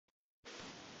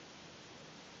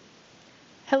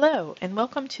Hello, and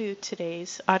welcome to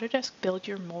today's Autodesk Build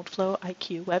Your Moldflow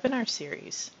IQ webinar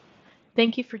series.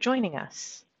 Thank you for joining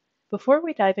us. Before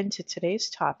we dive into today's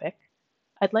topic,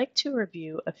 I'd like to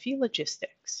review a few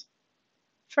logistics.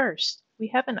 First, we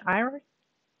have an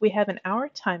hour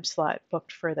time slot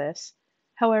booked for this.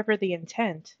 However, the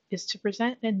intent is to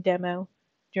present and demo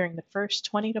during the first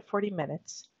 20 to 40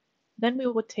 minutes. Then we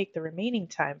will take the remaining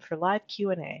time for live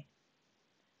Q&A.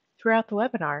 Throughout the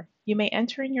webinar, you may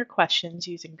enter in your questions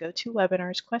using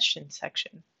GoToWebinar's questions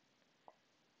section.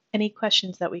 Any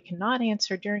questions that we cannot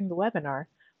answer during the webinar,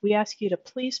 we ask you to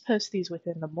please post these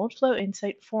within the Moldflow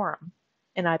Insight forum,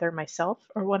 and either myself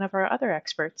or one of our other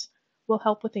experts will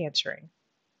help with answering.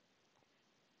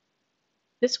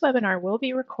 This webinar will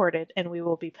be recorded and we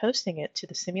will be posting it to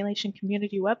the simulation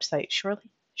community website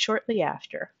shortly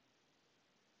after.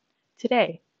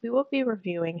 Today, we will be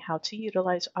reviewing how to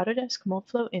utilize Autodesk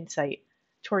Moldflow Insight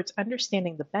towards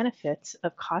understanding the benefits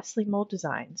of costly mold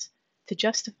designs to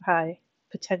justify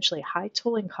potentially high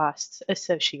tooling costs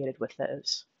associated with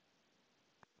those.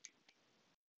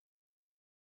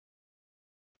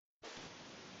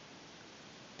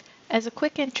 As a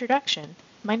quick introduction,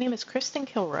 my name is Kristen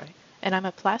Kilroy, and I'm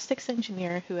a plastics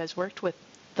engineer who has worked with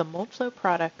the Moldflow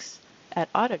products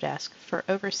at Autodesk for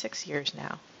over 6 years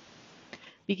now.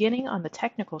 Beginning on the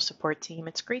technical support team,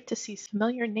 it's great to see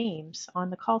familiar names on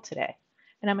the call today,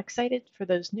 and I'm excited for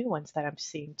those new ones that I'm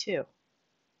seeing too.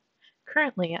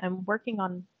 Currently, I'm working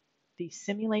on the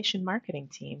simulation marketing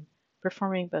team,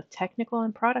 performing both technical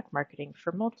and product marketing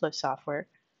for Moldflow software,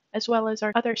 as well as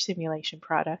our other simulation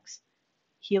products,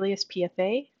 Helios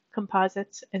PFA,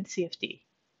 Composites, and CFD.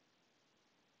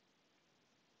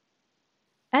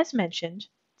 As mentioned,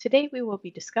 today we will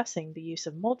be discussing the use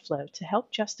of Moldflow to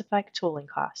help justify tooling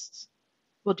costs.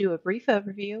 We'll do a brief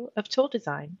overview of tool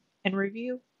design and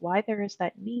review why there is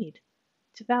that need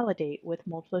to validate with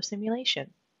Moldflow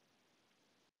simulation.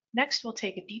 Next, we'll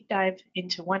take a deep dive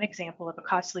into one example of a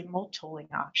costly mold tooling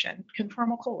option,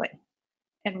 conformal cooling,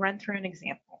 and run through an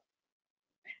example.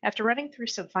 After running through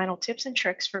some final tips and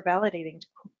tricks for validating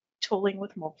tooling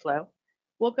with Moldflow,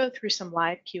 we'll go through some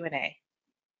live Q&A.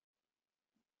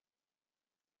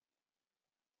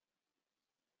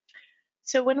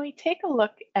 So when we take a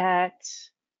look at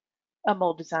a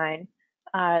mold design,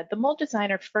 the mold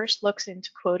designer first looks into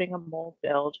quoting a mold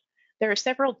build. There are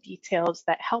several details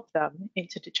that help them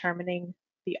into determining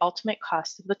the ultimate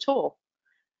cost of the tool.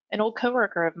 An old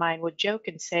coworker of mine would joke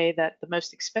and say that the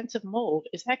most expensive mold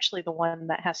is actually the one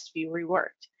that has to be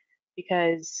reworked,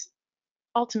 because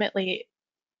ultimately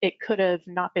it could have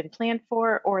not been planned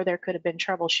for, or there could have been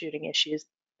troubleshooting issues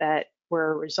that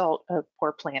were a result of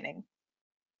poor planning.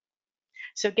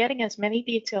 So getting as many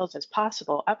details as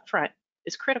possible up front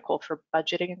is critical for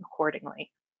budgeting accordingly.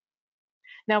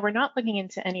 Now, we're not looking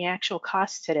into any actual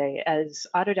costs today, as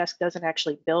Autodesk doesn't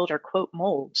actually build or quote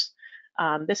molds.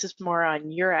 This is more on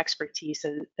your expertise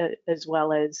as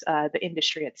well as the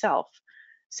industry itself.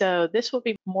 So this will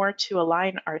be more to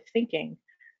align our thinking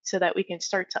so that we can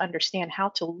start to understand how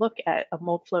to look at a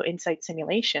Moldflow Insight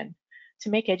simulation to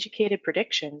make educated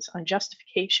predictions on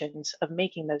justifications of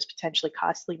making those potentially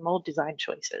costly mold design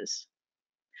choices.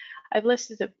 I've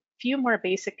listed a few more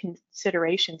basic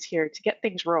considerations here to get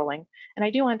things rolling, and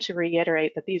I do want to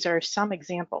reiterate that these are some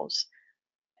examples,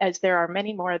 as there are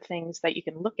many more things that you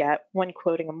can look at when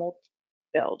quoting a mold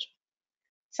build.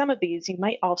 Some of these you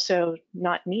might also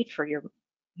not need for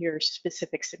your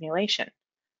specific simulation.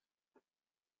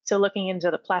 So looking into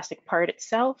the plastic part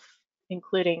itself,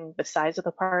 including the size of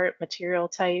the part, material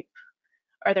type,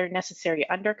 are there necessary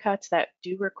undercuts that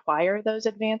do require those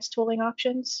advanced tooling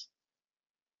options?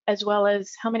 As well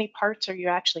as how many parts are you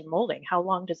actually molding? How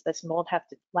long does this mold have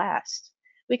to last?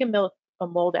 We can build a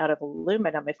mold out of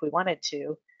aluminum if we wanted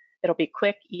to. It'll be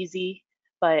quick, easy,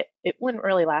 but it wouldn't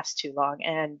really last too long.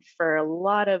 And for a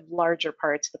lot of larger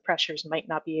parts, the pressures might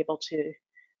not be able to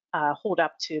hold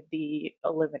up to the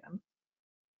aluminum.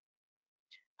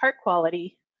 Part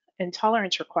quality and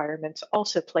tolerance requirements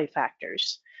also play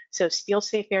factors. So steel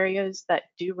safe areas that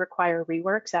do require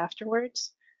reworks afterwards,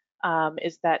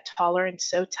 is that tolerance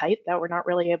so tight that we're not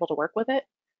really able to work with it?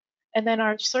 And then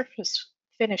our surface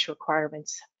finish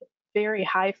requirements, very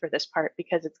high for this part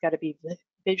because it's got to be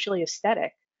visually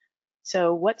aesthetic.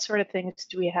 So what sort of things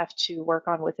do we have to work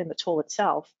on within the tool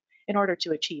itself in order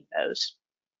to achieve those?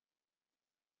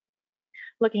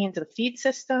 Looking into the feed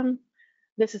system,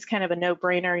 this is kind of a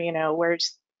no-brainer,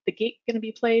 where's the gate going to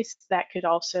be placed? That could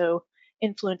also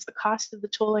influence the cost of the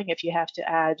tooling if you have to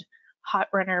add hot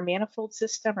runner manifold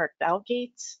system or valve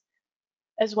gates,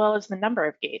 as well as the number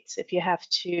of gates. If you have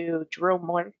to drill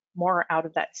more out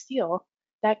of that steel,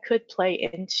 that could play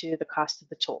into the cost of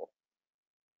the tool.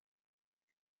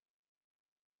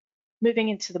 Moving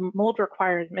into the mold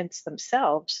requirements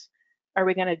themselves, are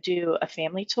we going to do a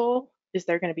family tool? Is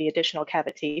there going to be additional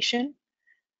cavitation?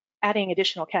 Adding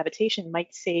additional cavitation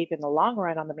might save in the long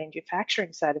run on the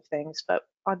manufacturing side of things, but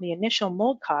on the initial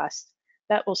mold cost,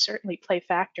 that will certainly play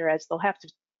factor as they'll have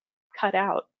to cut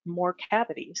out more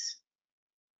cavities.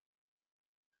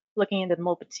 Looking into the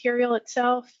mold material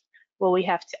itself, will we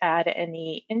have to add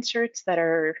any inserts that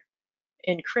are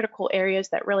in critical areas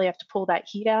that really have to pull that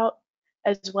heat out,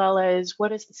 as well as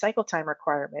what is the cycle time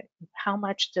requirement? How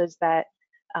much does that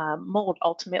mold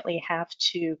ultimately have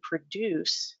to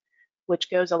produce, which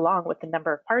goes along with the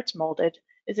number of parts molded?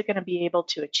 Is it going to be able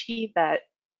to achieve that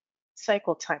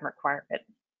cycle time requirement?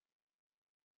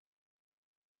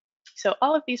 So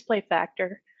all of these play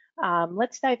factor.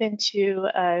 Let's dive into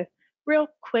a real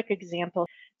quick example.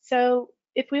 So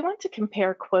if we want to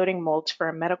compare quoting molds for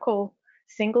a medical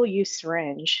single-use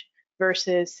syringe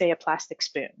versus, say, a plastic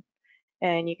spoon,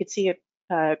 and you can see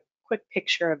a quick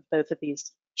picture of both of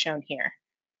these shown here.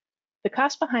 The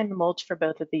cost behind the molds for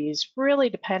both of these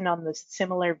really depend on the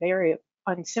similar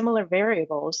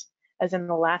variables as in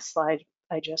the last slide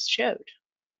I just showed.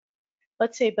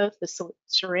 Let's say both the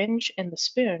syringe and the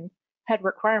spoon had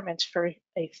requirements for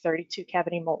a 32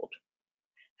 cavity mold.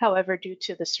 However, due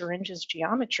to the syringe's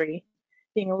geometry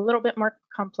being a little bit more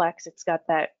complex, it's got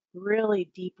that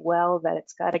really deep well that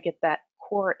it's got to get that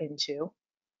core into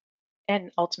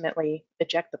and ultimately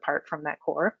eject the part from that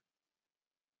core.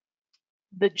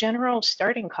 The general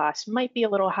starting cost might be a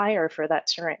little higher for that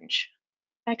syringe.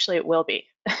 Actually, it will be.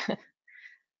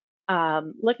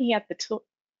 Looking at the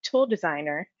tool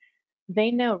designer,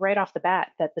 they know right off the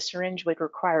bat that the syringe would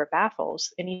require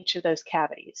baffles in each of those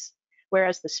cavities,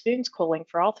 whereas the spoon's cooling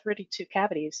for all 32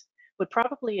 cavities would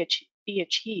probably be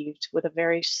achieved with a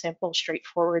very simple,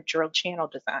 straightforward drilled channel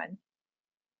design.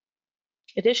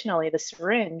 Additionally, the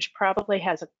syringe probably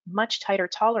has a much tighter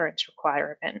tolerance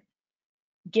requirement,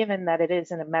 given that it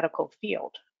is in a medical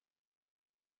field.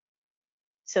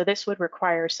 So this would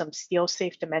require some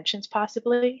steel-safe dimensions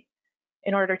possibly,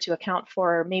 in order to account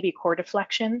for maybe core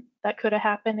deflection that could have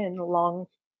happened in a long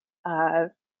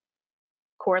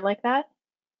core like that.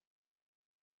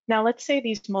 Now let's say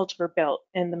these molds were built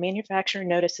and the manufacturer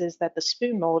notices that the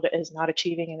spoon mold is not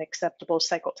achieving an acceptable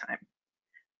cycle time.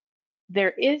 There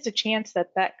is a chance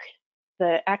that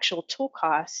the actual tool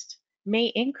cost may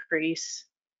increase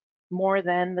more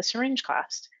than the syringe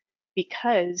cost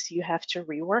because you have to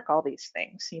rework all these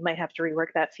things. You might have to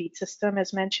rework that feed system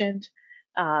as mentioned,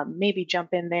 maybe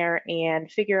jump in there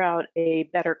and figure out a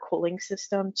better cooling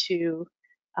system to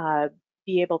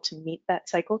be able to meet that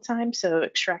cycle time, so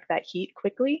extract that heat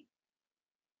quickly.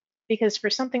 Because for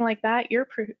something like that,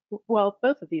 well,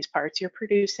 both of these parts, you're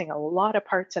producing a lot of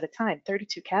parts at a time.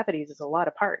 32 cavities is a lot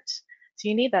of parts. So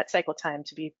you need that cycle time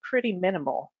to be pretty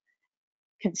minimal,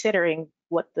 considering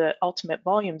what the ultimate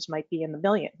volumes might be in the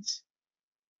millions.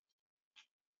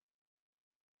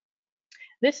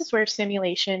 This is where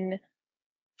simulation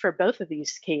for both of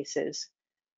these cases,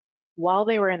 while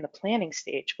they were in the planning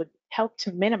stage, would help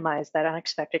to minimize that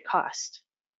unexpected cost,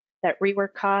 that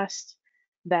rework cost,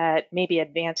 that maybe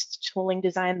advanced tooling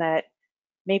design that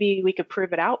maybe we could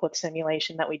prove it out with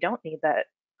simulation that we don't need that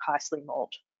costly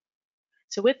mold.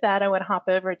 So with that, I would hop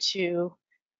over to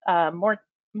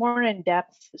more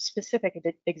in-depth specific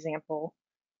example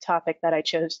topic that I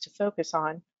chose to focus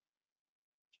on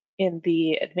in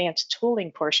the advanced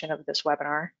tooling portion of this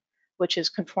webinar, which is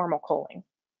conformal cooling.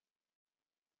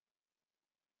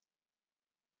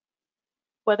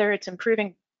 Whether it's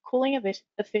improving cooling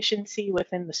efficiency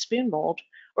within the spoon mold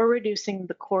or reducing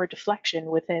the core deflection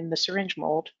within the syringe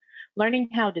mold, learning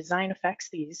how design affects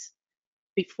these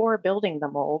before building the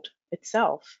mold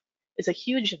itself is a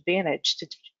huge advantage to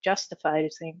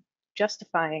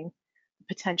justifying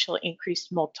potential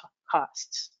increased mold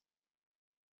costs.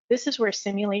 This is where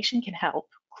simulation can help,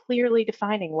 clearly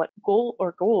defining what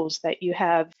goals that you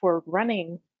have for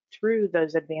running through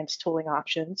those advanced tooling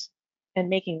options and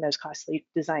making those costly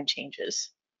design changes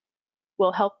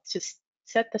will help to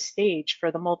set the stage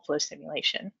for the mold flow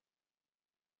simulation.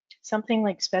 Something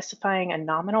like specifying a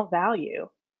nominal value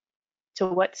to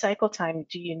what cycle time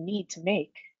do you need to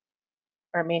make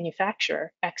or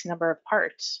manufacture X number of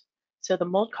parts so the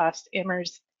mold cost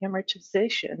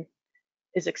amortization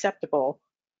is acceptable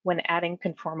when adding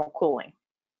conformal cooling.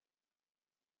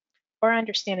 Or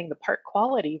understanding the part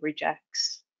quality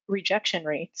rejection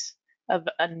rates of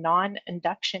a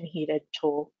non-induction heated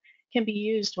tool can be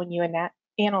used when you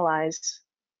analyze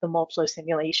the mold flow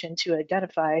simulation to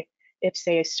identify if,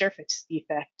 say, a surface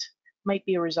defect might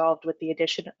be resolved with the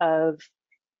addition of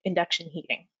induction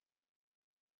heating.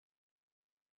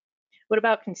 What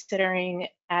about considering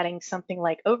adding something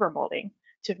like overmolding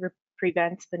to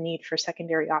prevent the need for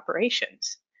secondary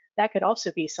operations? That could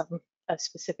also be a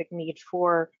specific need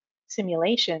for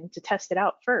simulation to test it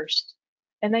out first.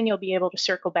 And then you'll be able to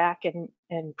circle back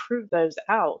and prove those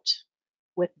out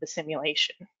with the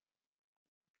simulation.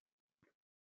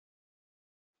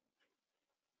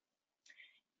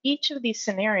 Each of these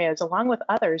scenarios, along with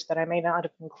others that I may not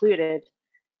have included,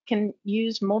 can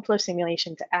use Moldflow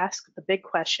simulation to ask the big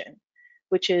question,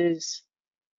 which is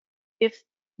if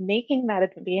making that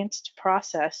advanced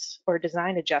process or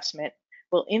design adjustment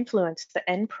will influence the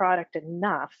end product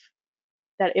enough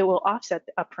that it will offset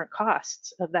the upfront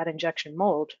costs of that injection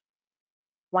mold,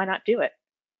 why not do it?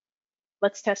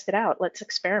 Let's test it out. Let's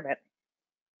experiment.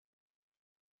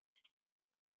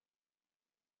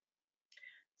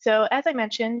 So as I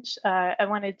mentioned, I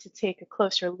wanted to take a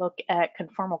closer look at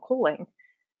conformal cooling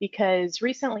because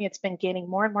recently it's been gaining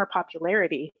more and more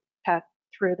popularity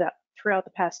throughout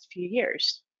the past few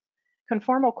years.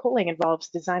 Conformal cooling involves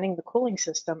designing the cooling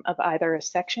system of either a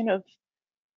section of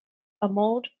a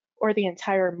mold or the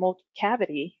entire mold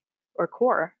cavity or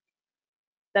core,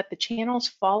 that the channels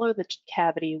follow the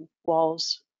cavity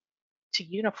walls to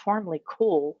uniformly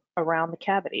cool around the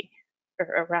cavity or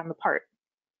around the part.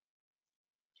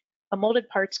 A molded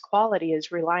part's quality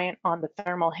is reliant on the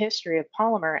thermal history of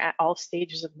polymer at all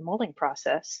stages of the molding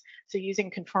process, so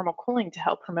using conformal cooling to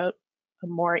help promote a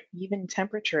more even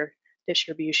temperature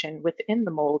distribution within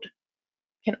the mold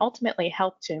can ultimately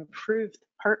help to improve the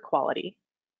part quality,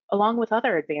 along with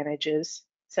other advantages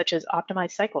such as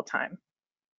optimized cycle time.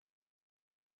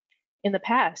 In the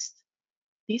past,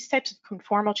 these types of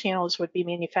conformal channels would be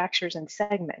manufactured in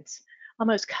segments,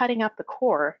 almost cutting up the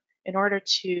core in order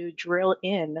to drill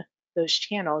in those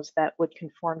channels that would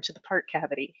conform to the part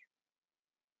cavity.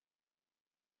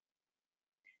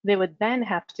 They would then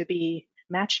have to be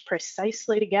matched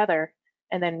precisely together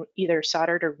and then either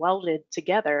soldered or welded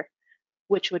together,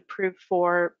 which would prove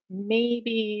for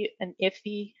maybe an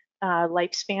iffy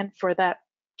lifespan for that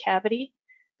cavity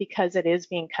because it is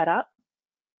being cut up.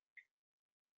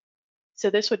 So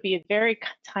this would be a very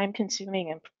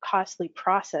time-consuming and costly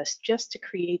process just to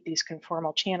create these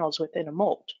conformal channels within a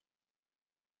mold.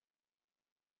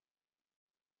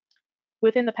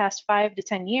 Within the past 5 to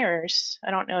 10 years, I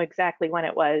don't know exactly when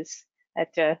it was, I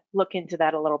have to look into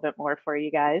that a little bit more for you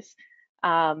guys,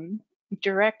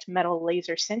 direct metal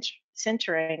laser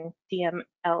sintering,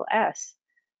 DMLS,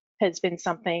 has been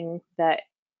something that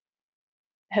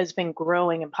has been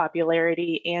growing in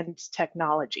popularity and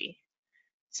technology.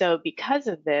 So because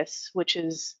of this, which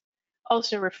is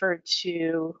also referred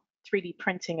to 3D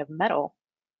printing of metal,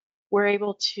 we're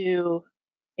able to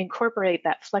incorporate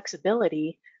that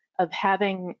flexibility of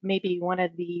having maybe one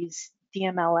of these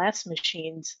DMLS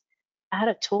machines at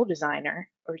a tool designer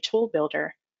or tool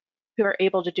builder who are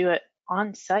able to do it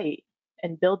on site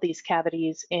and build these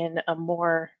cavities in a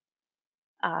more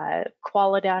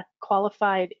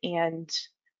qualified and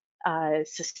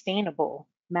sustainable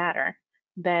manner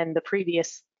than the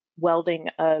previous welding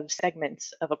of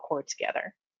segments of a core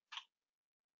together.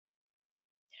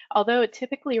 Although it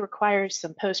typically requires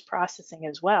some post-processing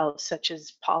as well, such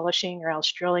as polishing or else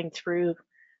drilling through,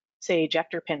 say,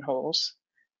 ejector pinholes,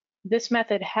 this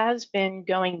method has been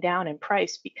going down in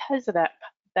price because of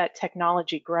that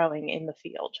technology growing in the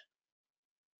field.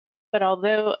 But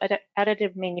although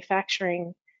additive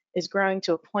manufacturing is growing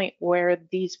to a point where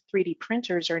these 3D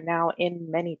printers are now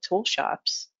in many tool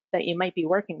shops that you might be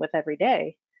working with every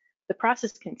day, the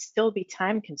process can still be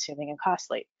time-consuming and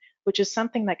costly, which is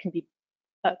something that can be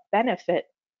a benefit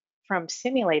from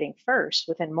simulating first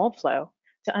within Moldflow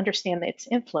to understand its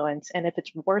influence and if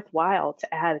it's worthwhile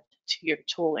to add to your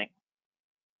tooling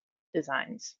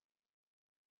designs.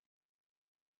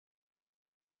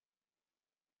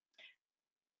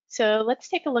 So let's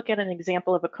take a look at an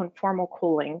example of a conformal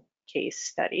cooling case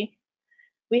study.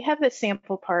 We have the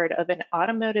sample part of an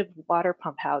automotive water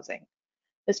pump housing.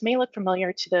 This may look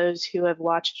familiar to those who have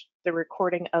watched the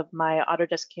recording of my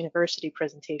Autodesk University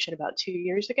presentation about 2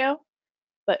 years ago,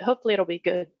 but hopefully it'll be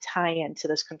good tie-in to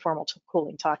this conformal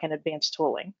cooling talk and advanced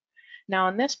tooling. Now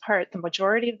in this part, the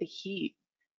majority of the heat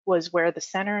was where the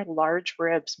center large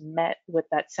ribs met with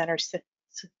that center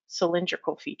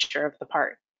cylindrical feature of the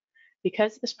part.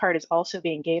 Because this part is also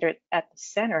being gated at the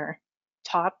center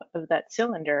top of that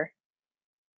cylinder,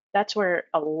 that's where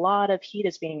a lot of heat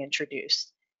is being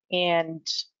introduced. And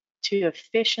to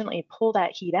efficiently pull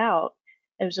that heat out,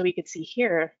 as we could see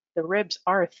here, the ribs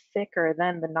are thicker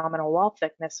than the nominal wall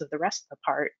thickness of the rest of the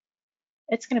part.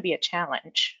 It's going to be a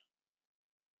challenge.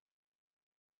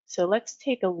 So let's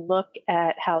take a look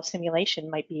at how simulation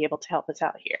might be able to help us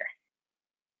out here.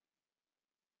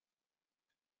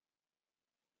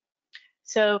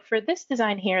 So for this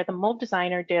design here, the mold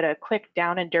designer did a quick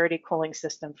down and dirty cooling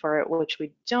system for it, which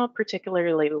we don't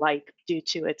particularly like due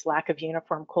to its lack of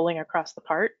uniform cooling across the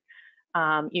part.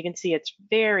 You can see it's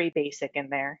very basic in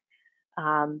there.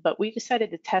 But we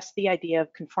decided to test the idea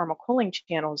of conformal cooling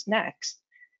channels next.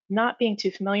 Not being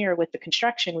too familiar with the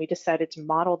construction, we decided to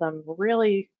model them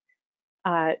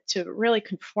to really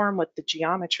conform with the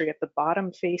geometry of the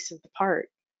bottom face of the part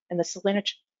and the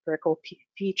cylindrical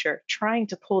feature, trying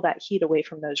to pull that heat away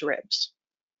from those ribs.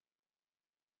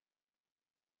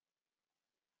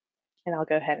 And I'll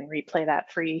go ahead and replay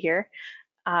that for you here.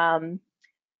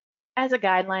 As a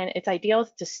guideline, it's ideal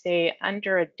to stay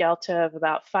under a delta of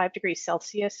about 5 degrees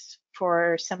Celsius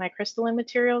for semi-crystalline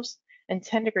materials and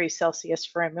 10 degrees Celsius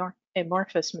for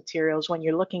amorphous materials when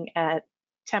you're looking at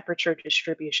temperature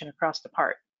distribution across the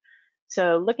part.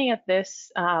 So looking at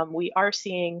this, we are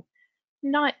seeing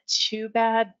not too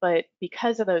bad, but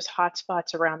because of those hot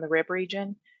spots around the rib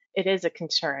region, it is a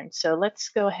concern. So let's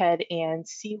go ahead and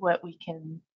see what we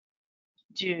can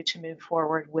do to move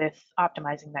forward with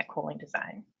optimizing that cooling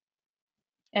design.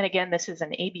 And again, this is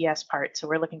an ABS part, so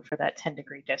we're looking for that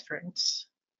 10-degree difference.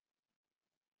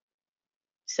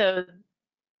 So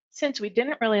since we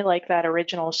didn't really like that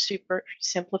original super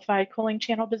simplified cooling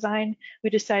channel design, we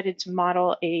decided to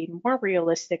model a more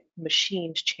realistic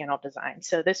machined channel design.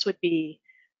 So this would be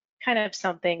kind of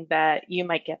something that you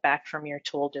might get back from your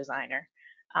tool designer.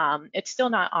 It's still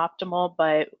not optimal,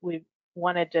 but we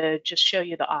wanted to just show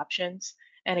you the options.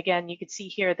 And again, you can see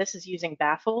here, this is using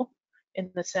baffle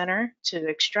in the center to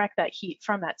extract that heat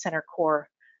from that center core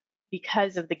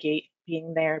because of the gate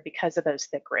being there, because of those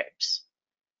thick ribs.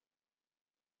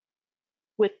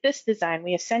 With this design,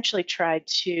 we essentially tried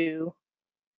to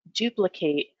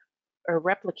duplicate or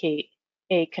replicate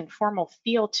a conformal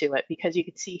feel to it, because you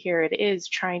can see here it is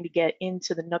trying to get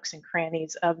into the nooks and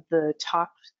crannies of the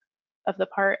top of the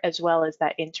part as well as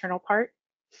that internal part.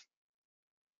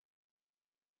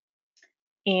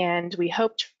 And we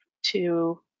hoped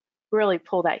to really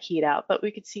pull that heat out, but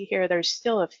we could see here there's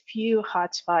still a few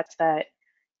hot spots that,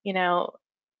 you know,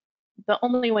 the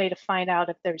only way to find out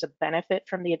if there's a benefit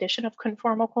from the addition of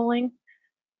conformal cooling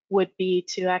would be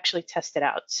to actually test it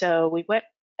out. So we went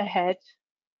ahead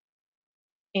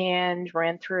and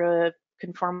ran through a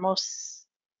conformal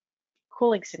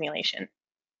cooling simulation.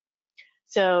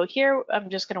 So here I'm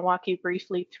just going to walk you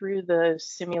briefly through the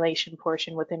simulation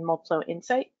portion within Moldflow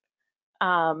Insight.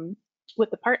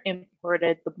 With the part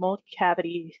imported, the mold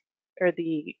cavity or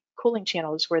the cooling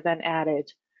channels were then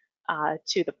added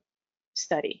to the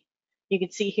study. You can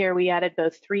see here we added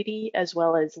both 3D as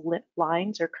well as lit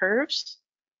lines or curves,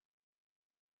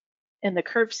 and the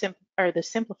curves are the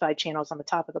simplified channels on the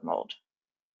top of the mold.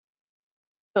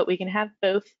 But we can have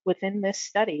both within this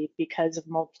study because of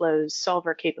Moldflow's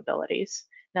solver capabilities.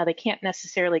 Now they can't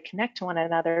necessarily connect to one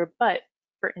another, but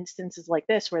for instances like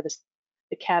this where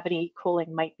the cavity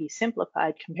cooling might be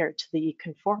simplified compared to the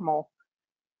conformal,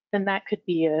 then that could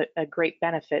be a great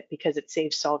benefit because it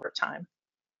saves solver time.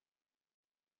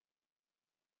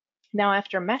 Now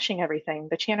after meshing everything,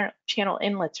 the channel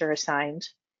inlets are assigned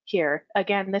here.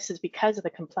 Again, this is because of the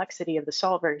complexity of the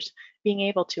solvers, being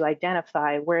able to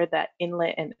identify where that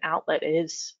inlet and outlet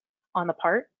is on the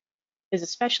part is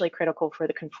especially critical for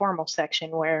the conformal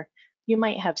section where you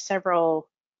might have several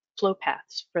flow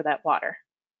paths for that water.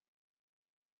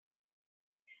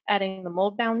 Adding the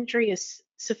mold boundary is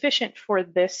sufficient for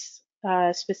this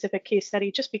specific case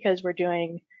study just because we're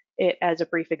doing it as a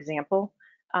brief example.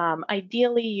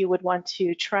 Ideally, you would want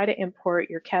to try to import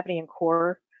your cavity and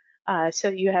core so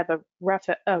you have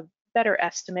a better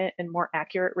estimate and more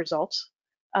accurate results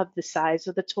of the size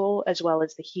of the tool as well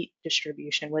as the heat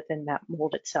distribution within that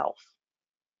mold itself.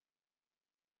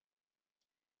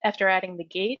 After adding the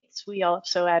gates, we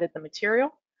also added the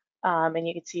material. And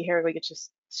you can see here we could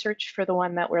just search for the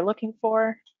one that we're looking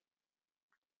for.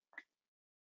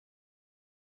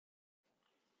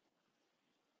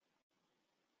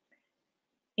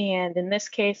 And in this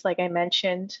case, like I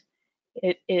mentioned,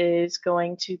 it is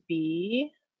going to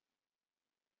be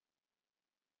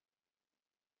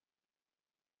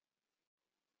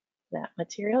that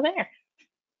material there.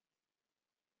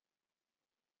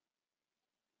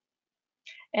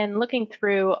 And looking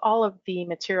through all of the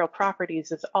material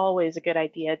properties is always a good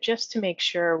idea just to make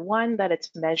sure, one, that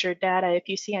it's measured data. If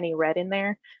you see any red in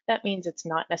there, that means it's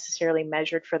not necessarily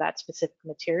measured for that specific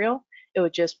material. It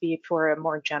would just be for a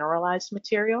more generalized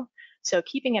material. So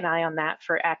keeping an eye on that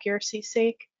for accuracy's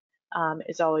sake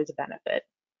is always a benefit.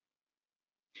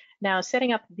 Now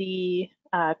setting up the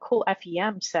cool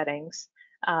FEM settings,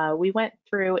 we went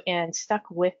through and stuck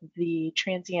with the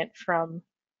transient from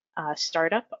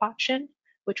startup option,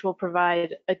 which will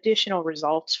provide additional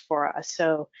results for us.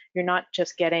 So you're not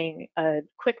just getting a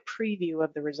quick preview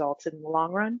of the results in the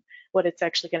long run. What it's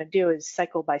actually going to do is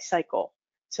cycle by cycle.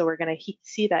 So we're going to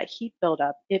see that heat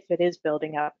buildup if it is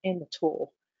building up in the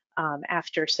tool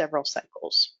after several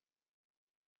cycles,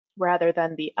 rather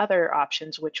than the other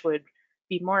options, which would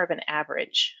be more of an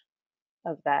average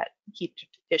of that heat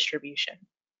distribution.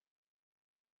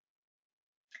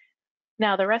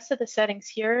 Now, the rest of the settings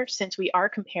here, since we are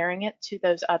comparing it to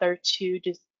those other two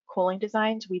cooling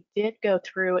designs, we did go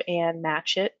through and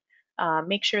match it,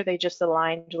 make sure they just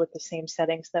aligned with the same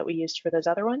settings that we used for those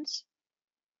other ones.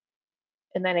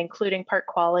 And then including part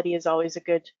quality is always a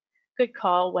good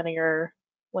call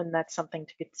when that's something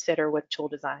to consider with tool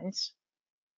designs.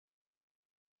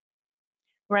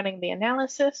 Running the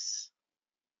analysis,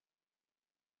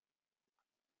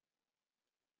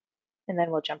 and then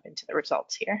we'll jump into the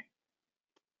results here.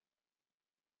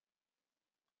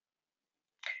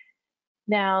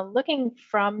 Now, looking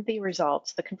from the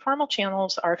results, the conformal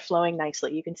channels are flowing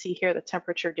nicely. You can see here the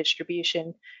temperature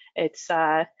distribution. It's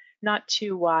not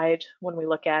too wide when we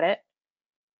look at it.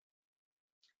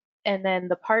 And then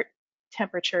the part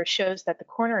temperature shows that the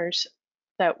corners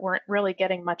that weren't really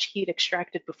getting much heat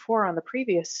extracted before on the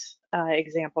previous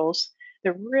examples,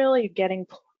 they're really getting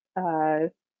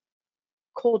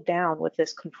cooled down with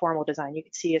this conformal design. You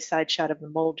can see a side shot of the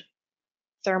mold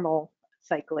thermal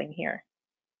cycling here.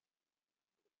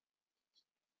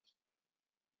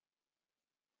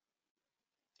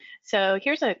 So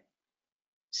here's a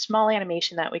small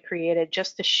animation that we created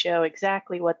just to show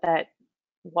exactly what that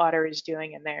water is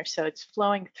doing in there. So it's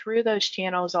flowing through those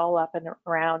channels all up and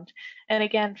around. And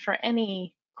again, for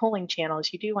any cooling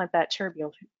channels, you do want that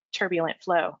turbulent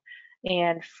flow.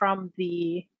 And from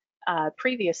the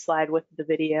previous slide with the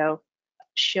video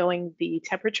showing the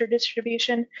temperature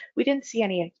distribution, we didn't see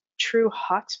any true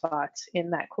hotspots in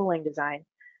that cooling design.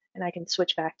 And I can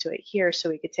switch back to it here so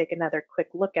we could take another quick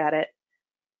look at it.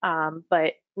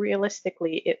 But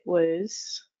realistically, it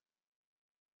was,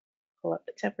 pull up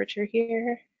the temperature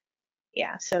here.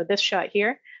 Yeah, so this shot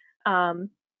here, all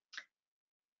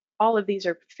of these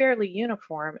are fairly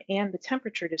uniform, and the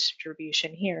temperature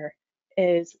distribution here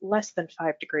is less than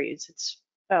 5 degrees. It's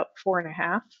about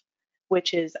 4.5,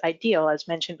 which is ideal. As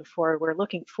mentioned before, we're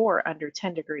looking for under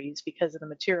 10 degrees because of the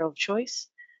material of choice,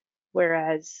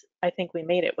 whereas I think we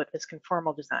made it with this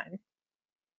conformal design.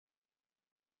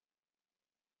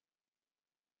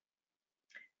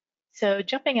 So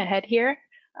jumping ahead here,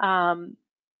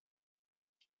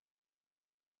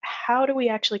 how do we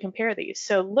actually compare these?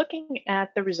 So looking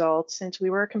at the results, since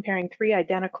we were comparing 3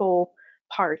 identical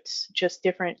parts, just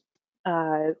different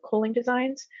cooling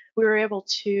designs, we were able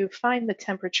to find the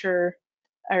temperature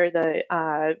or the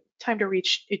time to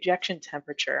reach ejection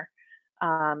temperature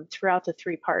throughout the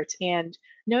 3 parts, and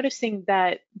noticing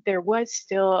that there was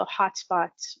still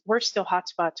hotspots,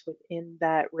 within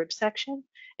that rib section,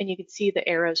 and you can see the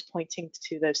arrows pointing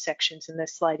to those sections in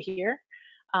this slide here.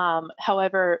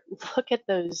 However, look at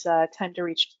those time to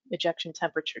reach ejection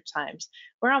temperature times.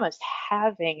 We're almost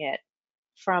halving it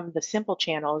from the simple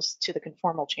channels to the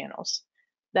conformal channels.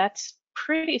 That's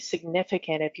pretty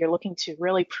significant if you're looking to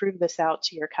really prove this out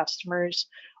to your customers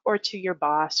or to your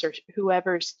boss or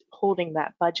whoever's holding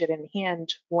that budget in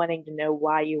hand, wanting to know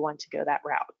why you want to go that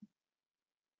route.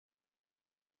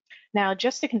 Now,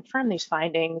 just to confirm these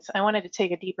findings, I wanted to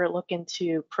take a deeper look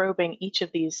into probing each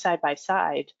of these side by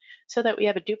side so that we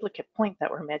have a duplicate point that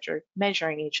we're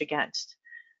measuring each against.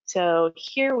 So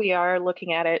here we are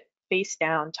looking at it face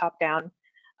down, top down,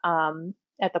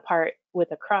 at the part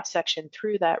with a cross section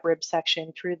through that rib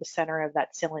section, through the center of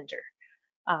that cylinder.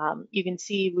 You can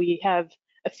see we have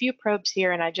a few probes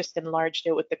here, and I just enlarged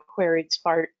it with the queried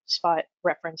spot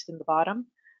referenced in the bottom.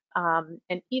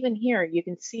 And even here, you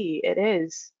can see it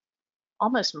is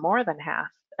almost more than half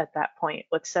at that point,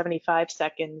 with 75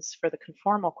 seconds for the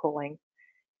conformal cooling.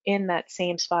 In that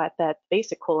same spot, that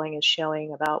basic cooling is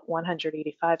showing about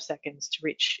 185 seconds to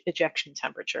reach ejection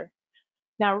temperature.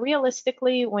 Now,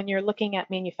 realistically, when you're looking at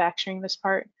manufacturing this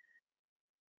part,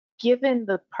 given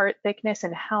the part thickness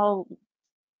and how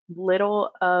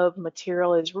little of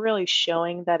material is really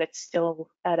showing that it's still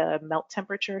at a melt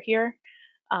temperature here,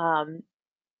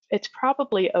 it's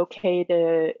probably okay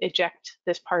to eject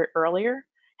this part earlier.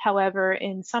 However,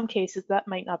 in some cases, that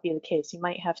might not be the case. You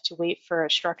might have to wait for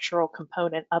a structural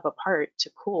component of a part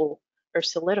to cool or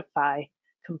solidify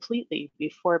completely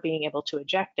before being able to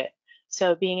eject it.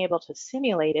 So being able to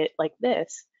simulate it like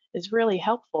this is really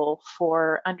helpful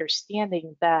for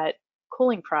understanding that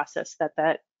cooling process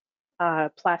that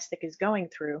plastic is going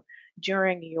through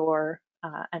during your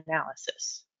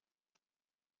analysis.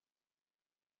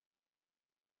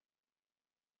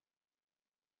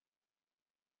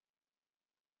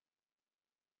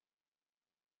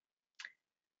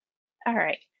 All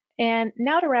right, and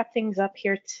now to wrap things up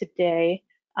here today,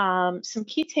 some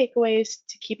key takeaways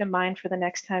to keep in mind for the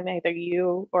next time either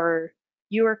you are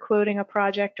quoting a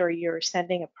project or you're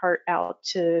sending a part out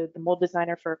to the mold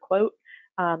designer for a quote,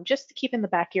 just to keep in the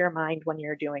back of your mind when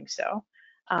you're doing so.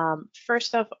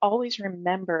 First off, always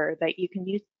remember that you can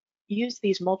use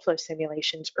these mold flow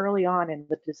simulations early on in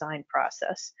the design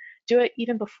process. Do it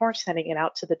even before sending it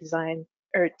out to the design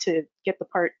or to get the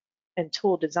part and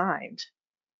tool designed,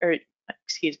 or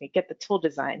excuse me, get the tool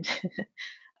designed.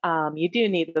 You do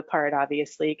need the part,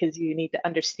 obviously, because you need to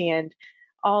understand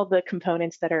all the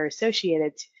components that are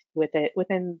associated with it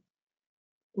within,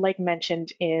 like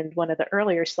mentioned in one of the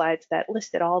earlier slides that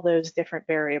listed all those different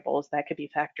variables that could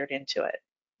be factored into it.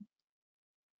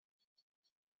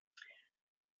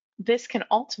 This can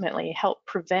ultimately help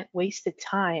prevent wasted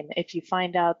time if you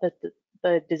find out that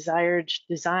the desired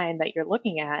design that you're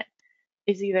looking at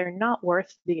is either not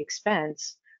worth the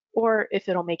expense or if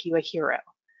it'll make you a hero.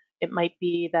 It might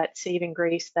be that saving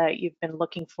grace that you've been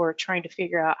looking for, trying to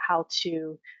figure out how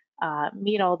to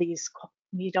meet all these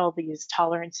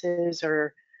tolerances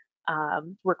or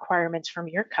requirements from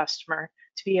your customer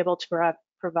to be able to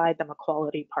provide them a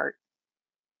quality part.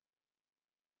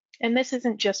 And this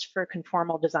isn't just for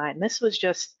conformal design. This was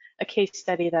just a case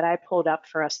study that I pulled up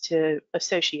for us to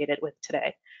associate it with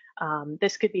today.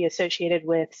 This could be associated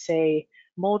with, say,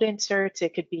 mold inserts.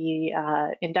 It could be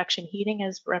induction heating,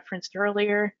 as referenced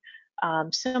earlier.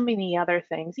 So many other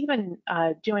things, even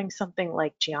doing something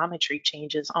like geometry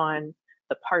changes on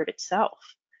the part itself.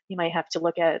 You might have to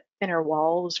look at thinner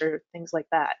walls or things like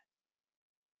that.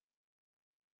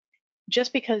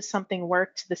 Just because something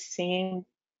worked the same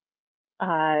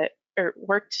or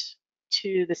worked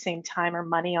to the same time or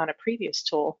money on a previous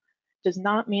tool does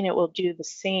not mean it will do the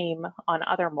same on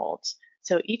other molds.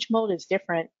 So each mold is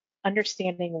different.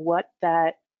 Understanding what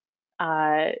that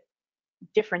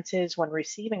difference is when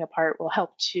receiving a part will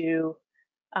help to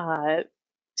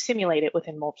simulate it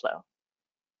within Moldflow.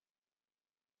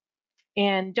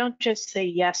 And don't just say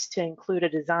yes to include a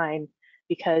design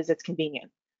because it's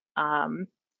convenient.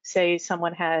 Say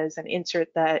someone has an insert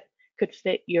that could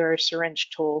fit your syringe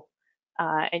tool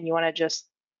and you want to just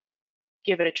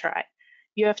give it a try.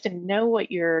 You have to know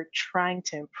what you're trying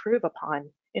to improve upon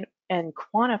and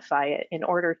quantify it in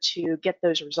order to get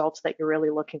those results that you're really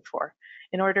looking for.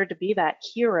 In order to be that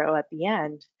hero at the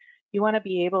end, you want to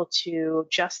be able to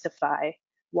justify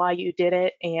why you did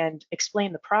it and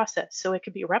explain the process so it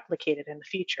could be replicated in the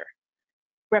future.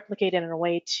 Replicated in a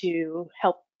way to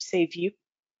help save you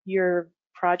your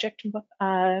project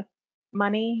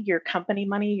money, your company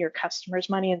money, your customers'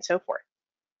 money, and so forth.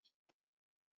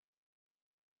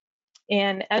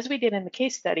 And as we did in the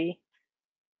case study,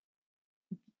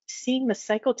 seeing the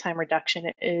cycle time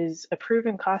reduction is a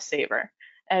proven cost saver,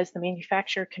 as the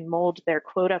manufacturer can mold their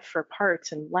quota for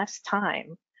parts in less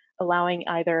time, allowing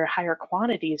either higher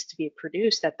quantities to be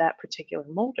produced at that particular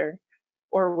molder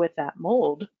or with that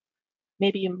mold.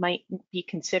 Maybe you might be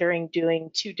considering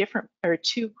doing two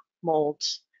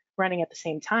molds running at the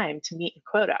same time to meet your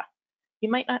quota. You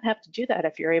might not have to do that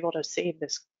if you're able to save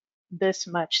this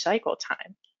much cycle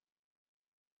time.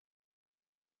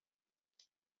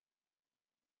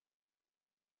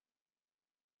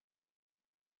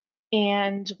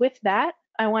 And with that,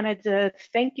 I wanted to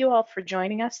thank you all for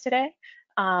joining us today.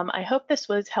 I hope this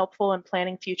was helpful in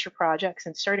planning future projects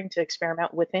and starting to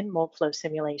experiment within Moldflow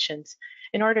simulations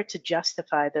in order to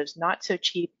justify those not so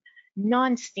cheap,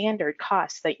 non-standard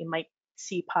costs that you might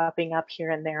see popping up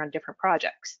here and there on different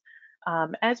projects.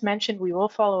 As mentioned, we will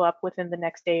follow up within the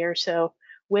next day or so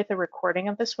with a recording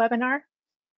of this webinar.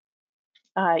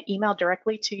 Email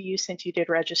directly to you since you did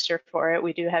register for it.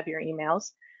 We do have your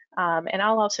emails. And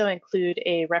I'll also include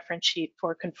a reference sheet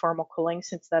for conformal cooling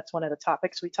since that's one of the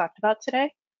topics we talked about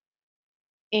today.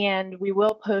 And we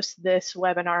will post this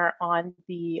webinar on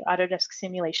the Autodesk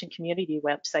Simulation Community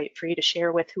website for you to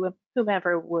share with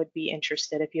whomever would be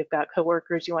interested, if you've got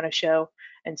coworkers you want to show,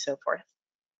 and so forth.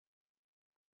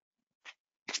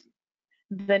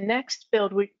 The next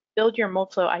Build Your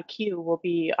Moldflow IQ will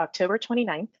be October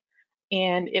 29th,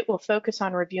 and it will focus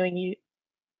on reviewing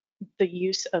the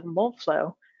use of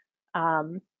Moldflow,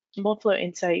 Moldflow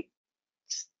Insight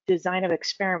design of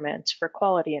experiments for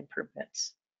quality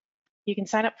improvements. You can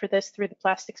sign up for this through the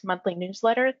Plastics Monthly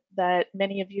newsletter that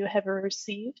many of you have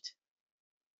received,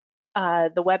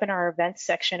 the webinar events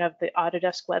section of the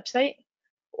Autodesk website,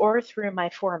 or through my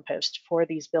forum post for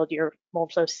these Build Your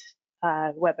Moldflow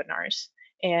webinars.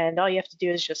 And all you have to do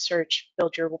is just search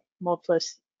Build Your Moldflow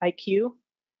IQ,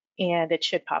 and it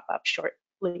should pop up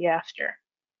shortly after.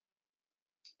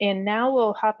 And now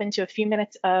we'll hop into a few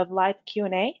minutes of live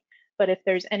Q&A, but if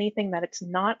there's anything that it's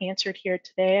not answered here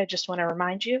today, I just want to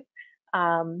remind you,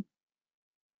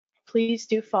 please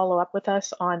do follow up with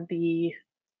us on the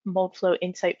Moldflow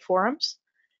Insight forums,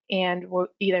 and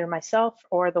either myself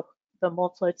or the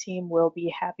Moldflow team will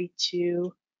be happy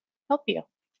to help you.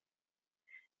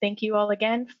 Thank you all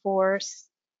again for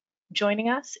joining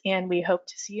us, and we hope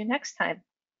to see you next time.